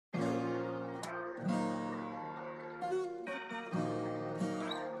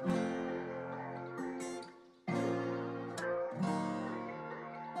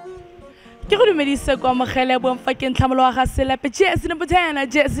Ke go dumedise kwa mogele bo Pitori Nhlamolo Selepe jesi number 10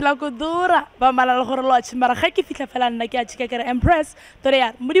 jesi la go dura ba malala gore lotch mara ga ke fitla fela nna ke a tshika kere Empress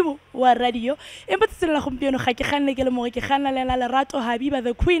Pretoria modimo wa radio empa tsela gompieno ga ke ganne ke le mo ke ganna le Lerato Habiba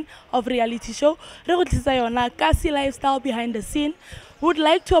the queen of reality show re go tlisa yona ka lifestyle behind the scene. Would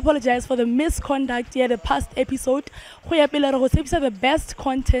like to apologize for the misconduct here the past episode. Go ya pele re go tshepisa the best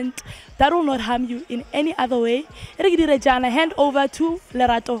content that will not harm you in any other way. Re ke dire jana hand over to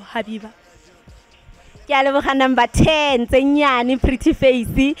Lerato Habiba. Number 10, Zenyani pretty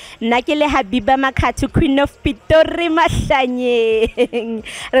face. Nakele Habiba Makgatho, queen of Pitori Nhlamolo.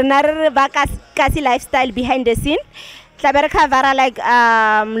 Renare Kasi lifestyle behind the scene. Tlabereka vara like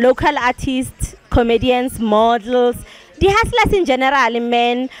local artists, comedians, models. The hustlers in general,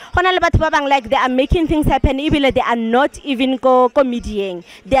 men, like they are making things happen, even they are not even comedian.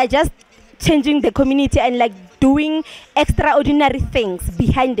 They are just changing the community and like doing extraordinary things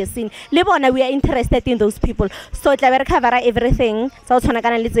behind the scene. Lebona, we are interested in those people. So tlabe cover everything. So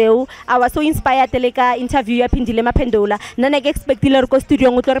I was so inspired to interview ya Pindile Pendola. Nana expect to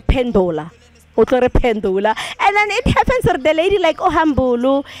studio Pendola. And then it happens for the lady like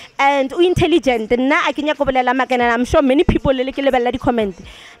Ohambulu and intelligent. Na akinya kobelela makena. I'm sure many people le comment.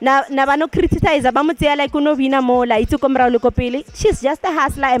 Na bano criticize abamutia like uno vina mola itu komra lokopili. She's just a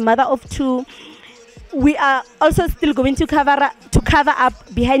hustler, a mother of two. We are also still going to cover up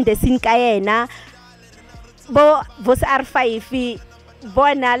behind the scene kayena. Bo vos R5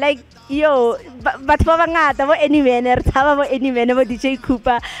 bona like yo but for bangata bo anyway ne re tshaba bo anyway bo DJ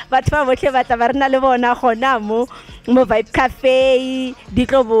Cooper but fa botle batla ba rena le bona gona mo Vibe Cafe di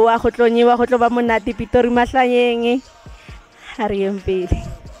tlo boa go tlonyiwa go tlo ba monate Pitori Mahlanyeng ha re yempele.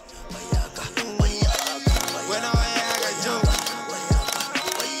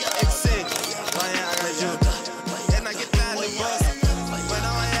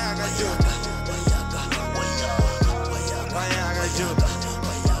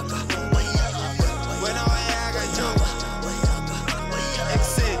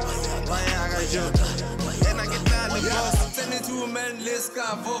 Let's go,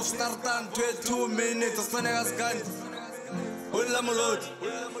 start on 2 minutes.